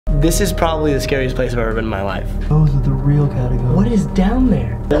This is probably the scariest place I've ever been in my life. Those are the real catacombs. What is down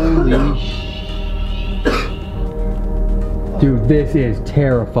there? Holy Dude, this is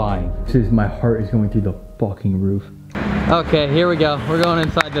terrifying. My heart is going through the fucking roof. Okay, here we go. We're going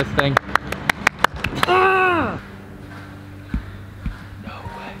inside this thing. Ah! No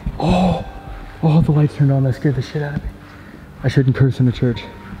way. Oh, the lights turned on. That scared the shit out of me. I shouldn't curse in a church.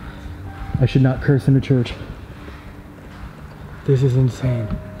 I should not curse in a church. This is insane.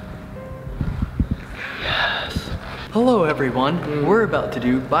 Yes. Hello everyone. We're about to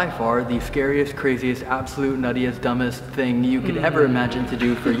do by far the scariest, craziest, absolute nuttiest, dumbest thing you could ever imagine to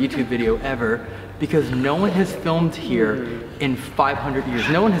do for a YouTube video ever, because no one has filmed here in 500 years.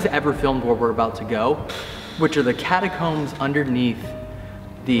 No one has ever filmed where we're about to go, which are the catacombs underneath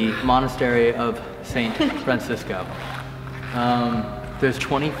the monastery of St. Francisco. There's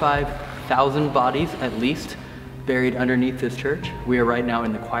 25,000 bodies at least buried underneath this church. We are right now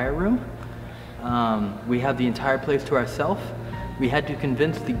in the choir room. We have the entire place to ourselves. We had to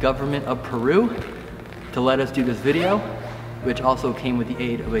convince the government of Peru to let us do this video, which also came with the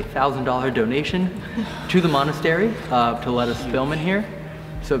aid of a $1,000 donation to the monastery to let us film in here.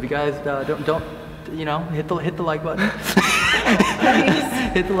 So if you guys don't you know, hit the like button.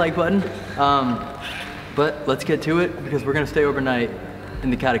 Hit the like button. But let's get to it, because we're gonna stay overnight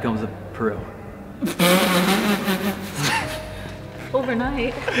in the catacombs of Peru.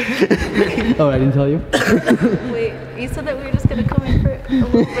 Overnight? Oh, I didn't tell you? Wait, you said that we were just gonna come in for a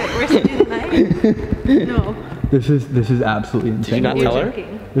little bit. We're staying the night? No. This is absolutely insane. Did you not tell her?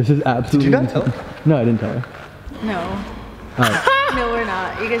 This is absolutely Did you not tell her? No, I didn't tell her. No. Alright. No, we're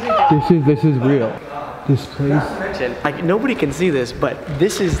not. You guys are joking. This is real. This place. Like, nobody can see this, but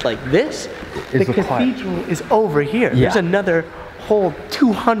this is like this. Is the cathedral is over here. Yeah. There's another whole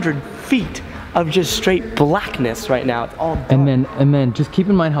 200 feet of just straight blackness right now. It's all dark. And then just keep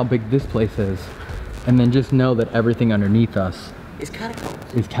in mind how big this place is, and then just know that everything underneath us It's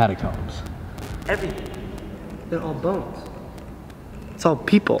catacombs. is catacombs. Everything. They're all bones. It's all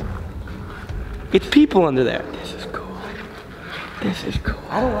people. It's people under there. This is cool. This is cool.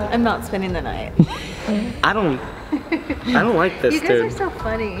 I'm not spending the night. I don't like this, You guys dude. are so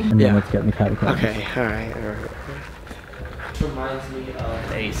funny. And then let's get in the catacombs. Okay, alright. Reminds me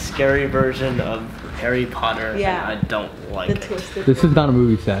of a scary version of Harry Potter. Yeah. And I don't like The it. twisted. This is not a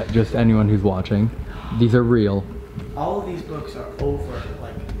movie set, just anyone who's watching. These are real. All of these books are over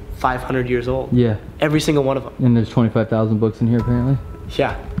like 500 years old. Yeah. Every single one of them. And there's 25,000 books in here apparently.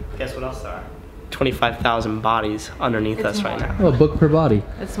 Yeah. Guess what else there are? 25,000 bodies underneath It's us right more. now. Oh, a book per body.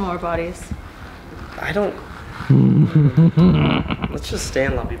 It's more bodies. I don't. Let's just stay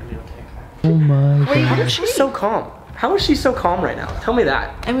and let people be okay. Oh my Wait, How is she so calm? How is she so calm right now? Tell me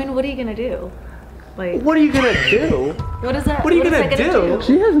that. I mean, what are you gonna do? Like, What are you gonna do? what is that? What are you is gonna that do?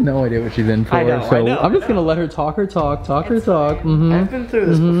 She has no idea what she's in for, I know, so I know, I'm just I gonna let her talk her talk. It's Mm-hmm. I've been through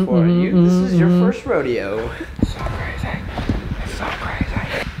this before. This is your first rodeo. So crazy. It's so crazy.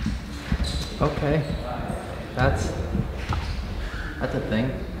 Okay. That's a thing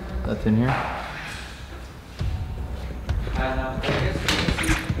that's in here.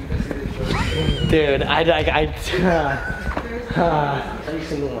 Dude, every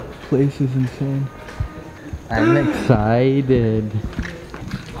single one. Place is insane. I'm excited.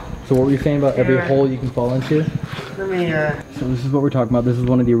 So what were you saying about every hole you can fall into? Let me, So this is what we're talking about. This is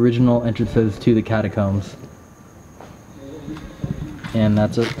one of the original entrances to the catacombs. And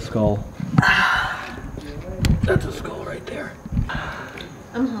that's a skull. That's a skull right there.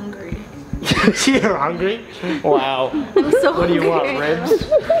 I'm hungry. You're hungry? Wow. I'm so What do you want, ribs?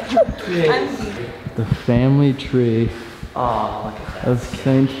 The family tree Oh, look at that. of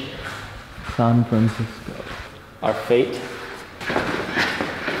St. San Francisco. Our fate.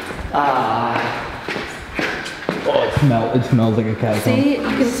 Oh, it smells like a catacomb. See, you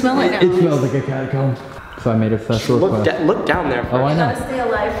can smell it now. It smells like a catacomb. So I made a special request. Look down there first. Oh, I know. Gotta stay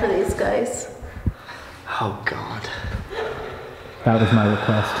alive for these guys. Oh, God. That was my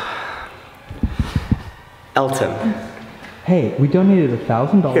request. Elton. Hey, we donated Here,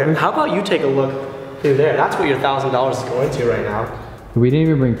 $1,000. how about you take a look through there? That's what your $1,000 is going to right now. We didn't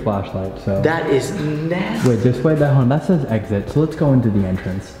even bring flashlights, so. That is nasty. Wait, this way, that one, that says exit, so let's go into the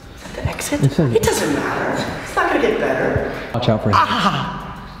entrance. The exit? It says- It doesn't matter. It's not gonna get better. Watch out for him.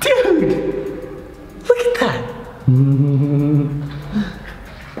 Ah, dude! Look at that.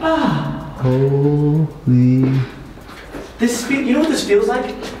 Holy. You know what this feels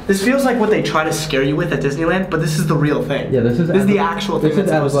like? This feels like what they try to scare you with at Disneyland, but this is the real thing. Yeah, this is the actual thing This is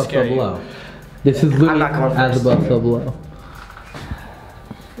that's as supposed to above, scare so you. below. This is literally not going as first. above, so below.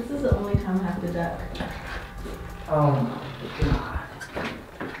 This is the only time I have to duck. Oh my God.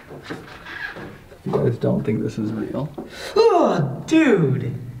 You guys don't think this is real? Oh,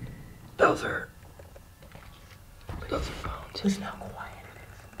 dude. Those are phones. Listen how quiet it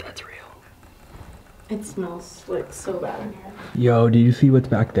is. That's real. It smells like so bad in here. Yo, do you see what's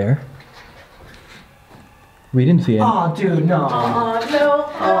back there? We didn't see it. Oh, dude, no. Oh, no.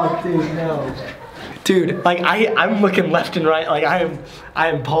 Oh, dude, no. Dude, like I'm looking left and right. Like I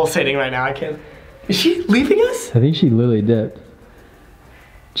am pulsating right now. I can't. Is she leaving us? I think she literally dipped.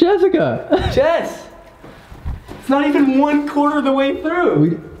 Jessica! Jess! It's not even 1/4 of the way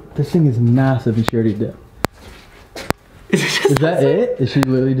through. This thing is massive and she already dipped. Is that it? Did she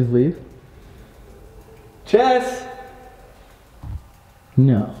literally just leave? Jess!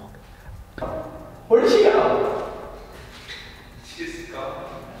 No. Where did she go? She's gone.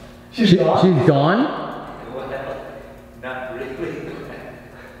 She's gone? She's gone? Well, not really.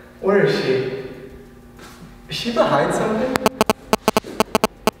 Where is she? Is she behind something?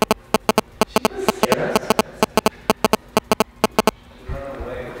 She gonna scare us? Run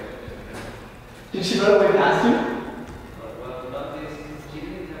away. Did she run away past you? Well, not this. She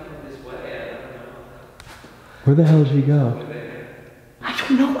didn't come this way. I don't know. Where the hell did she go? I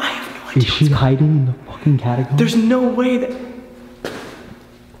don't know. I have no idea. Is she hiding in the fucking catacombs? There's no way that.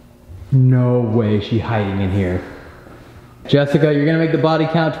 No way she's hiding in here. Jessica, you're gonna make the body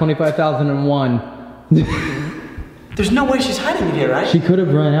count 25,001. There's no way she's hiding in here, right? She could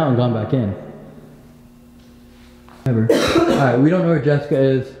have run out and gone back in. Never. Alright, we don't know where Jessica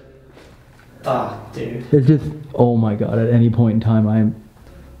is. Oh, dude. It's just, oh my god, at any point in time,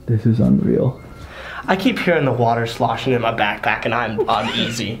 this is unreal. I keep hearing the water sloshing in my backpack and I'm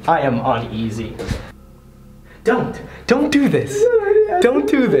uneasy. I am uneasy. Don't do this. Don't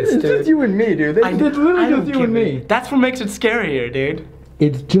do this, dude. It's just you and me, dude. It's literally just you and me. That's what makes it scarier, dude.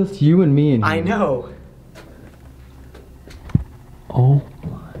 It's just you and me in here. I know. Oh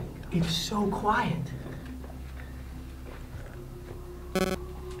my. It's so quiet.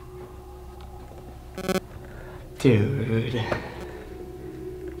 Dude.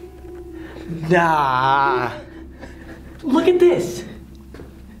 Nah. Look at this.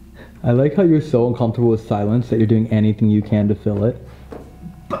 I like how you're so uncomfortable with silence that you're doing anything you can to fill it.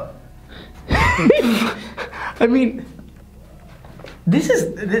 I mean, this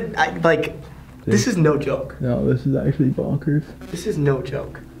is this is no joke. No, this is actually bonkers. This is no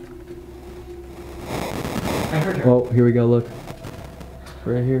joke. I heard her. Oh, here we go, look.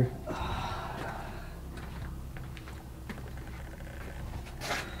 Right here.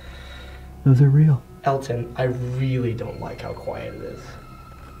 Those are real. Elton, I really don't like how quiet it is.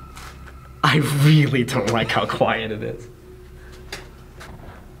 I really don't like how quiet it is.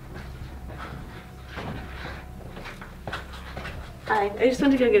 Hi, I just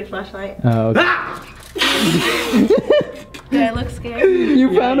went to go get a flashlight. Oh, okay. Ah! Did I look scared?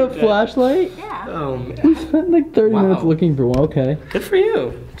 You found a flashlight? Yeah. Oh man. We spent like 30 Wow. minutes looking for one. Okay. Good for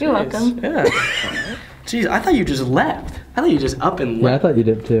you. You're Jeez. welcome. Yeah. Jeez, I thought you just left. I thought you just up and Yeah, I left. thought you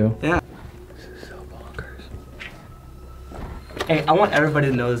did too. Yeah. This is so bonkers. Hey, I want everybody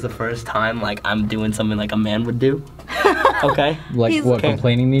to know this is the first time like I'm doing something like a man would do. Okay? Like He's- what? Okay.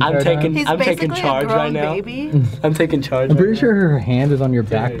 Complaining the I'm entire taking- time? He's I'm taking basically charge a grown right now. baby. I'm taking charge. I'm pretty right sure her hand is on your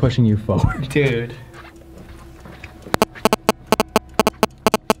back, Dude. pushing you forward. now. Dude.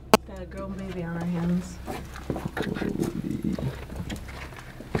 Got a grown baby on our hands.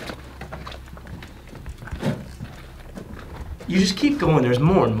 You just keep going. There's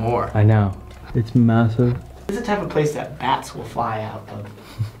more and more. I know. It's massive. This is the type of place that bats will fly out of.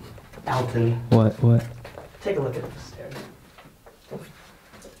 Elton, What? take a look at the stairs.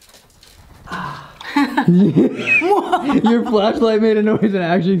 Your flashlight made a noise and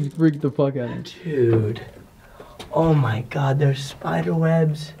actually freaked the fuck out of me. Dude. Oh my god, there's spider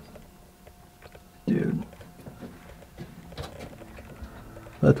webs. Dude.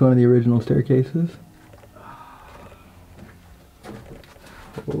 That's one of the original staircases.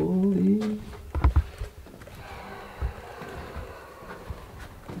 Holy.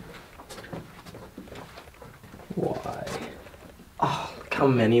 Why? Oh, look how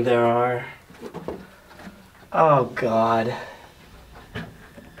many there are. Oh god.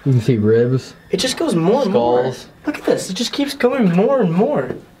 You can see ribs. It just goes more and more. Skulls. Look at this. It just keeps going more and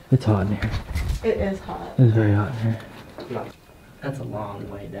more. It's hot in here. It is hot. It's very hot in here. That's a long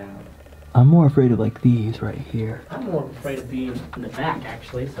way down. I'm more afraid of like these right here. I'm more afraid of being in the back,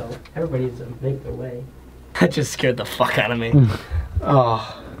 actually, so everybody needs to make their way. That just scared the fuck out of me.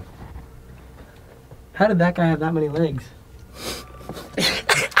 Oh. How did that guy have that many legs? It's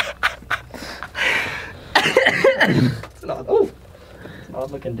an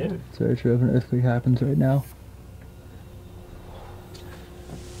odd looking dude. Search if an earthquake happens right now.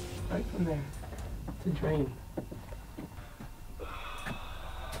 Right from there. It's a drain.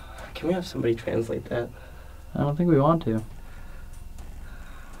 Can we have somebody translate that? I don't think we want to.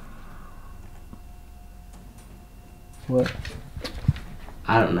 What?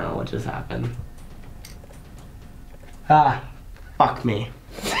 I don't know what just happened. Ah, fuck me.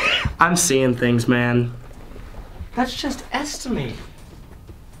 I'm seeing things, man. That's just estimate.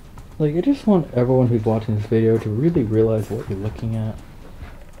 Like, I just want everyone who's watching this video to really realize what you're looking at.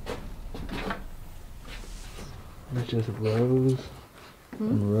 It's just rows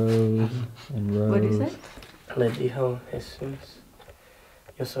and rows and rows. What is it? Le dijo Jesús,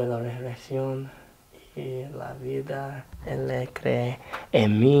 yo soy la resurrección y la vida. Él le cree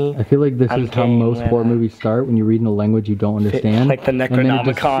en mí. I feel like this is how most horror movies start, when you read in a language you don't understand. Like the and then it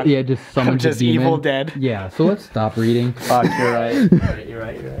Necronomicon. just, just summons Just a demon. Evil Dead. Yeah, so let's stop reading. Fuck, you're right. You're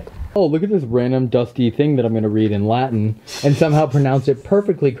right. Oh, look at this random dusty thing that I'm going to read in Latin and somehow pronounce it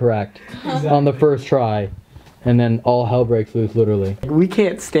perfectly correct on the first try. And then all hell breaks loose, literally. We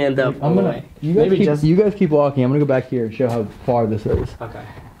can't stand up. I'm gonna. You guys keep walking. I'm gonna go back here and show how far this is. Okay.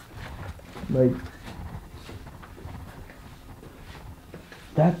 Like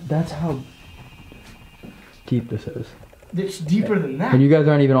that's how deep this is. It's deeper than that. And you guys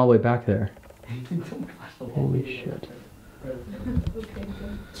aren't even all the way back there. Holy shit.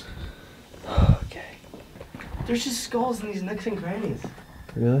 Okay. There's just skulls in these nooks and crannies.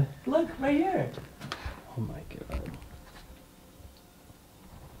 Really? Look, right here. Oh my god.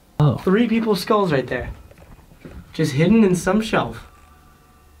 Oh. 3 people's skulls right there. Just hidden in some shelf.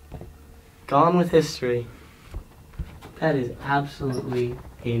 Gone with history. That is absolutely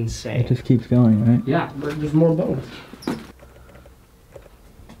insane. It just keeps going, right? Yeah, but there's more bones.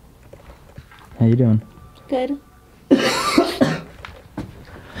 How you doing? Good.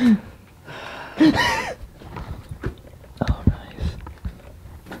 Oh, nice.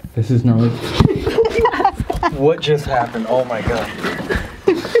 This is normally... What just happened? Oh my god.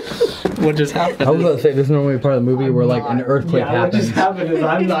 What just happened? I was about to say, this is normally part of the movie where like an earthquake happens. What just happened is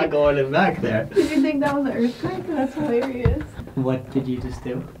I'm not going in back there. Did you think that was an earthquake? That's hilarious. What did you just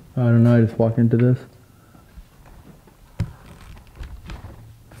do? I don't know, I just walked into this.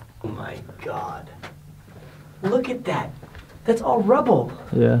 Oh my god. Look at that. That's all rubble.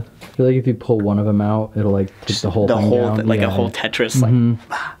 Yeah. I feel like if you pull one of them out, it'll like take the whole thing down. Like yeah. a whole Tetris. Mhm.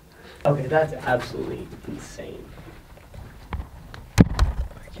 Like, okay, that's absolutely insane.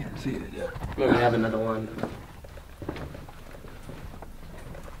 I can't see it yet. We have another one.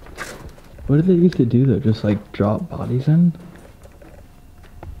 What did they used to do though? Just like drop bodies in?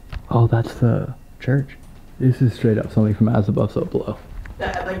 Oh, that's the church. This is straight up something from As Above, So Below.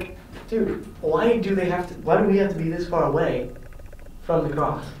 Like, dude, why do we have to be this far away from the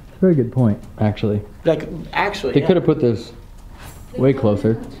cross? Very good point, actually. Like, actually, They could have put this way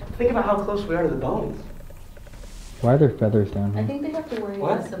closer. Think about how close we are to the bones. Why are there feathers down I here? think they have to worry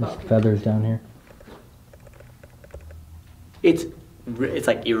What? less about There's people. feathers down here. It's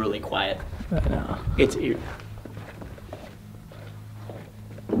like eerily quiet. I know. It's eerie.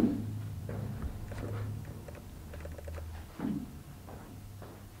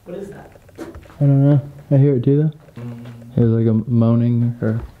 What is that? I don't know. I hear it too though. It was like a moaning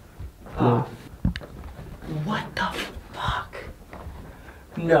or... What the fuck?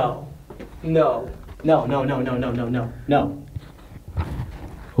 No. No. No, no, no, no, no, no, no, no.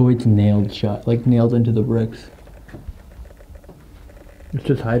 Oh, it's nailed shut. Like nailed into the bricks. It's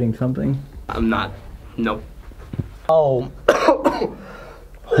just hiding something. I'm not. Nope. Oh.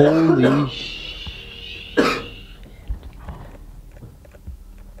 Holy sh...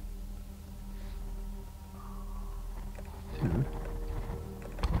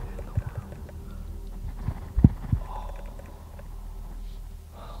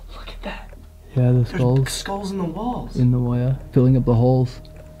 Look at that. Yeah, the There's skulls skulls in the walls. in the way, filling up the holes.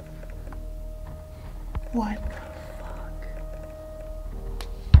 What the fuck?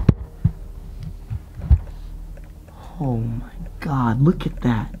 Oh my god, look at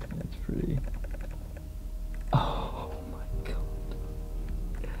that. That's pretty... Oh my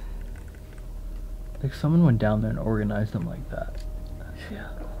god. Like someone went down there and organized them like that. Yeah.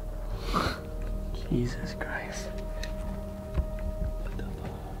 Jesus Christ.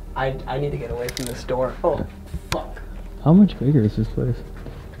 I need to get away from this door. Oh, fuck. How much bigger is this place?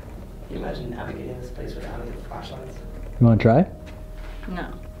 Can you imagine navigating this place without any flashlights? You wanna try?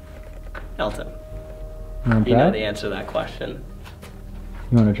 No. Elton, You wanna you know try? the answer to that question.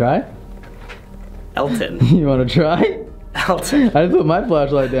 You wanna try? Elton. You wanna try? Elton. I just put my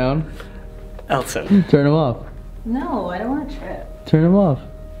flashlight down. Elton. Turn them off. No, I don't want to trip. Turn them off.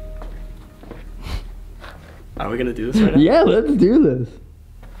 Are we gonna do this right now? Yeah, let's do this.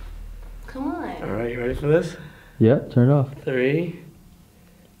 All right, you ready for this? Yep, turn it off. 3,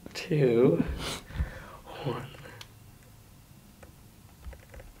 2, 1.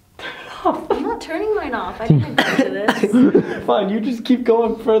 I'm not turning mine off. I didn't agree to this. Fine, you just keep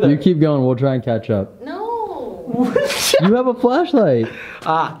going further. You keep going, we'll try and catch up. No. You have a flashlight.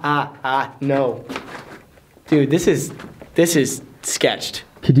 No. Dude, this is sketched.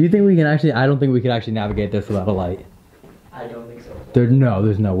 Do you think we can actually, I don't think we can actually navigate this without a light. I don't think so.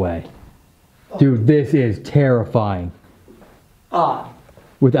 There's no way. Dude, this is terrifying.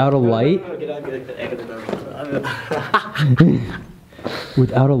 Without a light? Get out the egg of the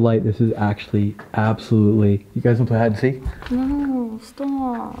Without a light, this is actually absolutely... You guys want to play hide and seek? No,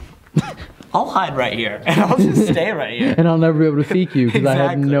 stop. I'll hide right here, and I'll just stay right here. And I'll never be able to seek you, because I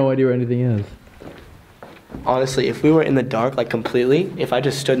have Exactly. no idea where anything is. Honestly, if we were in the dark, like completely, if I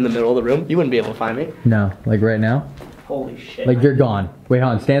just stood in the middle of the room, you wouldn't be able to find me. No, like right now? Holy shit. Like you're gone. Wait,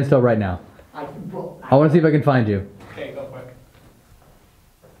 hold on, stand still right now. I want to see if I can find you. Okay, go for it.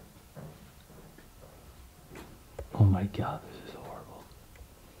 Oh my god, this is horrible.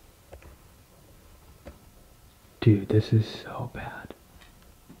 Dude, this is so bad.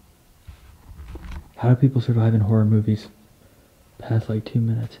 How do people survive in horror movies past like 2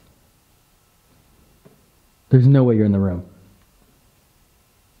 minutes? There's no way you're in the room.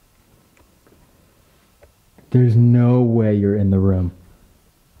 There's no way you're in the room.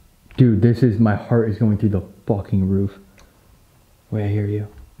 Dude, this is, my heart is going through the fucking roof. Wait, I hear you.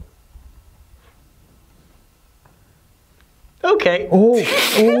 Okay.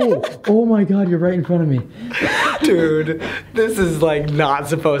 Oh my god, you're right in front of me. Dude, this is like not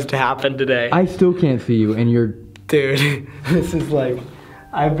supposed to happen today. I still can't see you and you're... Dude, this is like,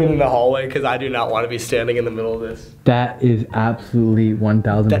 I've been in the hallway because I do not want to be standing in the middle of this. That is absolutely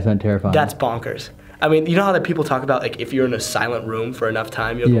 1000% terrifying. That's bonkers. I mean, you know how that people talk about like if you're in a silent room for enough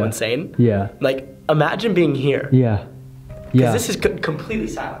time, you'll go insane? Yeah. Like, imagine being here. Yeah. Because this is completely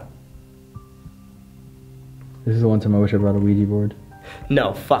silent. This is the one time I wish I brought a Ouija board.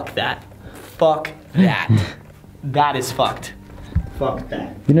 No, fuck that. Fuck that. That is fucked. Fuck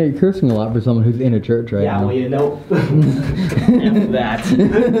that. You know, you're cursing a lot for someone who's in a church right now. Yeah, well, you know. F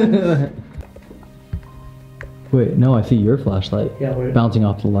that. Wait, no, I see your flashlight. Yeah, where? Bouncing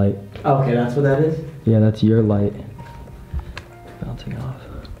off the light. Okay, that's what that is? Yeah, that's your light. Bouncing off.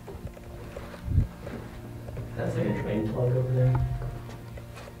 That's like a drain plug over there.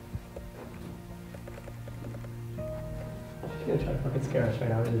 She's gonna try to fucking scare us right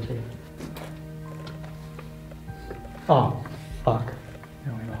now, isn't she? Oh, fuck.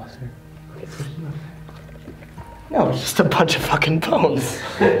 No, we lost her. Okay, so she's not there. No, it's just a bunch of fucking bones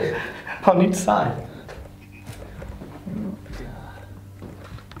on each side.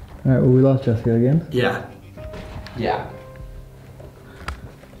 Alright, well, we lost Jessica again. Yeah. Yeah.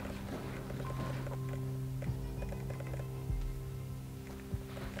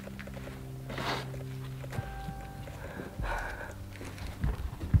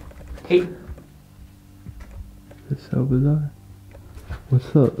 Hey. It's so bizarre.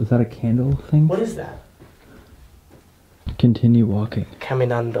 Is that a candle thing? What is that? Continue walking.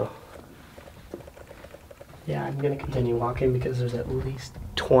 Caminando. Yeah, I'm gonna continue walking because there's at least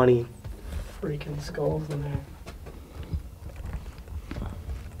 20 freaking skulls in there.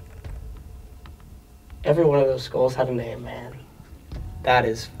 Every one of those skulls had a name, man. That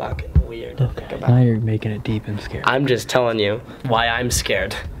is fucking weird to think about. Now you're making it deep and scary. I'm just telling you why I'm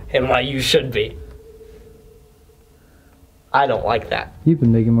scared and why you should be. I don't like that. You've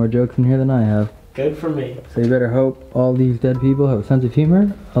been making more jokes in here than I have. Good for me. So you better hope all these dead people have a sense of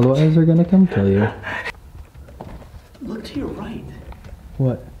humor, otherwise they're gonna come kill you. Look to your right.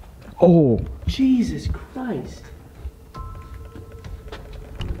 What? Oh! Jesus Christ.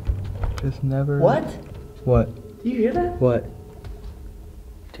 Just never... What? What? Do you hear that? What?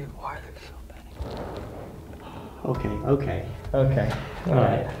 Dude, why are there so many? Okay.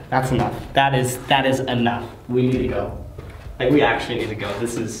 Alright. That's enough. That is enough. We need to go. Like, we actually need to go.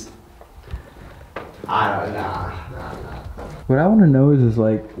 This is... I don't know. What I want to know is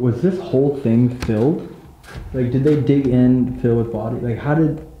like, was this whole thing filled? Like, did they dig in, fill with body? Like, how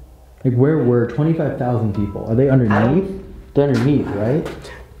did... Like, where were 25,000 people? Are they underneath? They're underneath, right?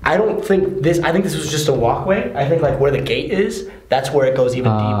 I don't think this... I think this was just a walkway. I think, like, where the gate is, that's where it goes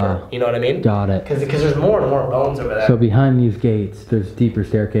even deeper. You know what I mean? Got it. Because there's more and more bones over there. So behind these gates, there's deeper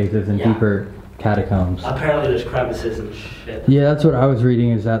staircases and deeper catacombs. Apparently there's crevices and shit. Yeah, that's what I was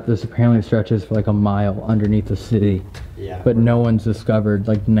reading, is that this apparently stretches for like a mile underneath the city. Yeah. But no one's discovered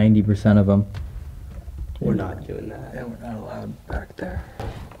like 90% of them. We're not doing that. And we're not allowed back there.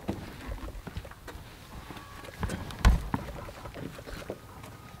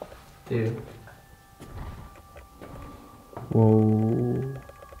 Dude, Whoa.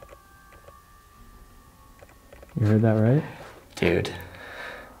 You heard that right? Dude.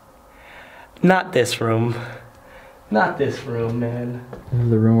 Not this room. Not this room, man. This is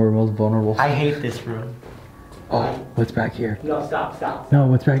the room where we're most vulnerable. I hate this room. Oh, what's back here? No, stop. No,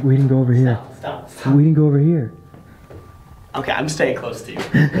 what's back? We didn't go over here. Stop. We didn't go over here. Okay, I'm staying close to you,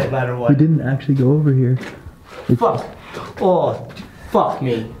 no matter what. We didn't actually go over here. Fuck. Oh, fuck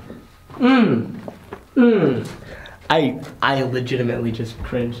me. I legitimately just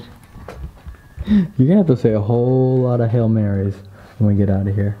cringed. You're gonna have to say a whole lot of Hail Marys when we get out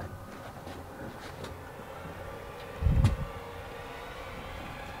of here.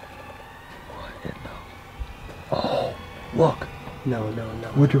 Oh, look. No.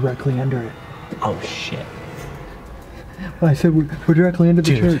 We're directly under it. Oh, shit. I said we're directly into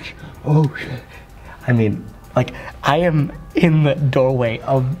the Dude. church. Oh, shit. I mean, like, I am in the doorway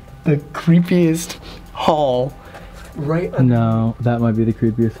of the creepiest hall right under No, that might be the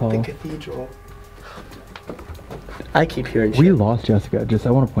creepiest the hall. cathedral. I keep hearing shit. We lost Jessica,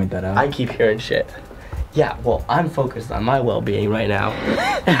 I want to point that out. I keep hearing shit. Yeah, well, I'm focused on my well-being right now.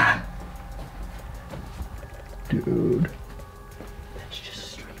 Dude. That's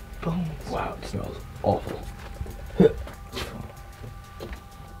just straight bones. Wow, it smells awful.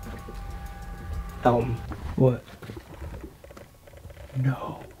 What?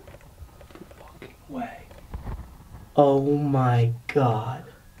 No fucking way. Oh my god.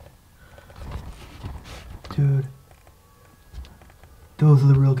 Dude. Those are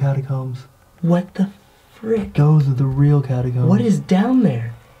the real catacombs. What the frick? Those are the real catacombs. What is down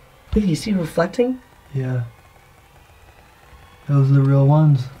there? Look, you see reflecting? Yeah. Those are the real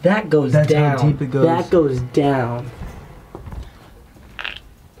ones. That goes That's down. how deep it goes. That goes down.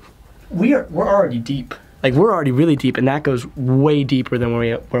 We're already deep. Like, we're already really deep, and that goes way deeper than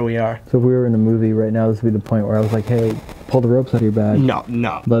where we are. So if we were in a movie right now, this would be the point where I was like, hey, pull the ropes out of your bag.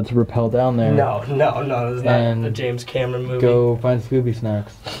 No. Let's rappel down there. No, it's not And a James Cameron movie. Go find Scooby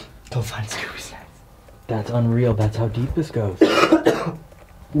snacks. Go find Scooby Snacks. That's unreal. That's how deep this goes.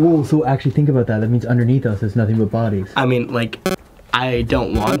 Whoa, so actually think about that. That means underneath us is nothing but bodies. I mean, like, I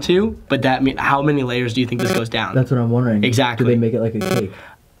don't want to, but that mean how many layers do you think this goes down? That's what I'm wondering. Exactly. Do they make it like a cake?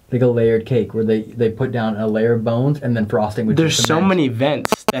 Like a layered cake where they put down a layer of bones and then frosting with There's just so cement. many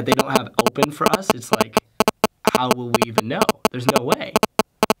vents that they don't have open for us. It's like, how will we even know? There's no way.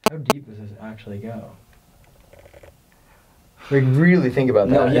 How deep does this actually go? Like, really think about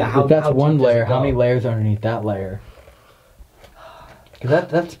that. No, yeah, If how- that's how one deep does layer, it how go? many layers are underneath that layer? Because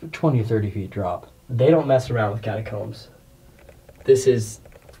that's 20 or 30 feet drop. They don't mess around with catacombs. This is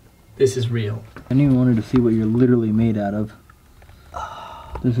real. I even wanted to see what you're literally made out of.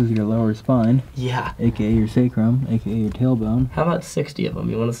 This is your lower spine, Yeah. aka your sacrum, aka your tailbone. How about 60 of them?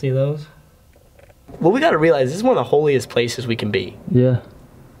 You want to see those? Well, we got to realize this is one of the holiest places we can be. Yeah.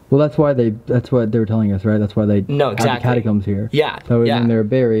 Well, that's what they were telling us, right? That's why they No, had the exactly. catacombs here. Yeah, So yeah. when they were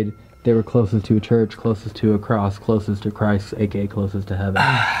buried, they were closest to a church, closest to a cross, closest to Christ, aka closest to heaven.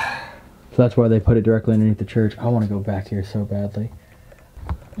 So that's why they put it directly underneath the church. I want to go back here so badly.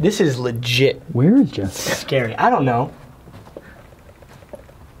 This is legit Where is Jessica? scary. I don't know.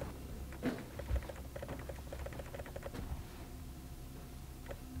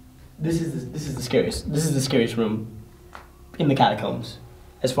 This is the scariest. This is the scariest room in the catacombs,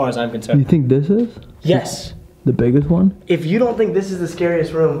 as far as I'm You concerned. think this is Yes. the biggest one? If you don't think this is the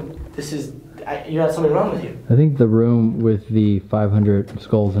scariest room, you got something wrong with you. I think the room with the 500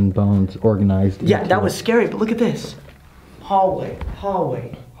 skulls and bones organized. Yeah, into that was scary, but look at this. Hallway.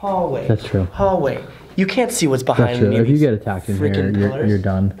 That's true. Hallway. You can't see what's behind That's true. any of If you these get attacked in here, freaking pillars. you're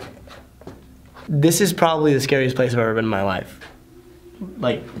done. This is probably the scariest place I've ever been in my life.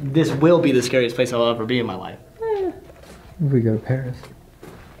 Like, this will be the scariest place I'll ever be in my life. If we go to Paris.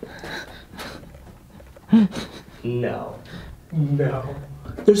 No.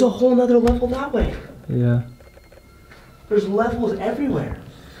 There's a whole nother level that way. Yeah. There's levels everywhere.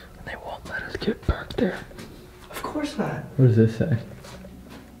 They won't let us get parked there. Of course not. What does this say?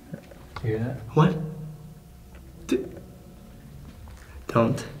 You hear that? What?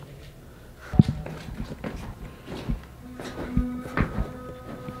 Don't.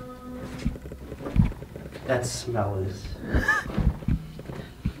 That smell is...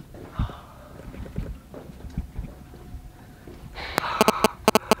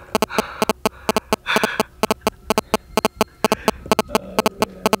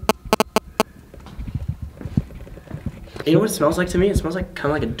 You know what it smells like to me? It smells like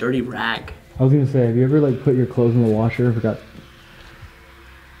kind of like a dirty rag. I was gonna say, have you ever like put your clothes in the washer and forgot?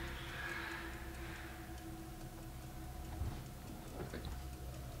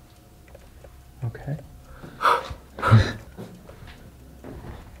 Okay.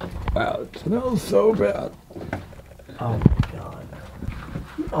 Smells so bad. Oh my god.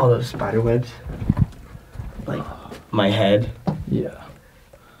 All those spider webs. Like my head. Yeah.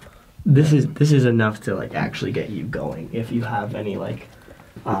 This is enough to like actually get you going if you have any like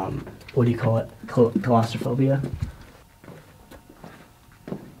what do you call it? Claustrophobia?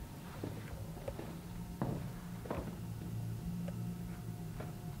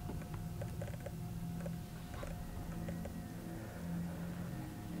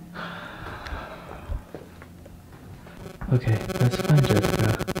 Okay, that's fine,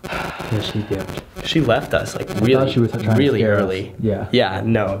 Jessica. Yeah, she dipped. She left us like thought really, she was trying to really scare us. early. Yeah. Yeah,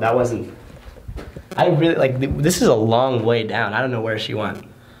 no, that wasn't. I really like. This is a long way down. I don't know where she went.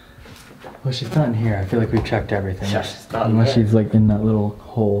 Well, she's not in here. I feel like we've checked everything. Yeah, she's not in Unless there. she's like in that little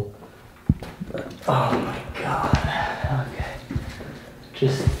hole. Oh my god. Okay.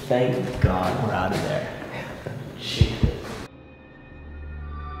 Just thank God we're out of there. Jeez.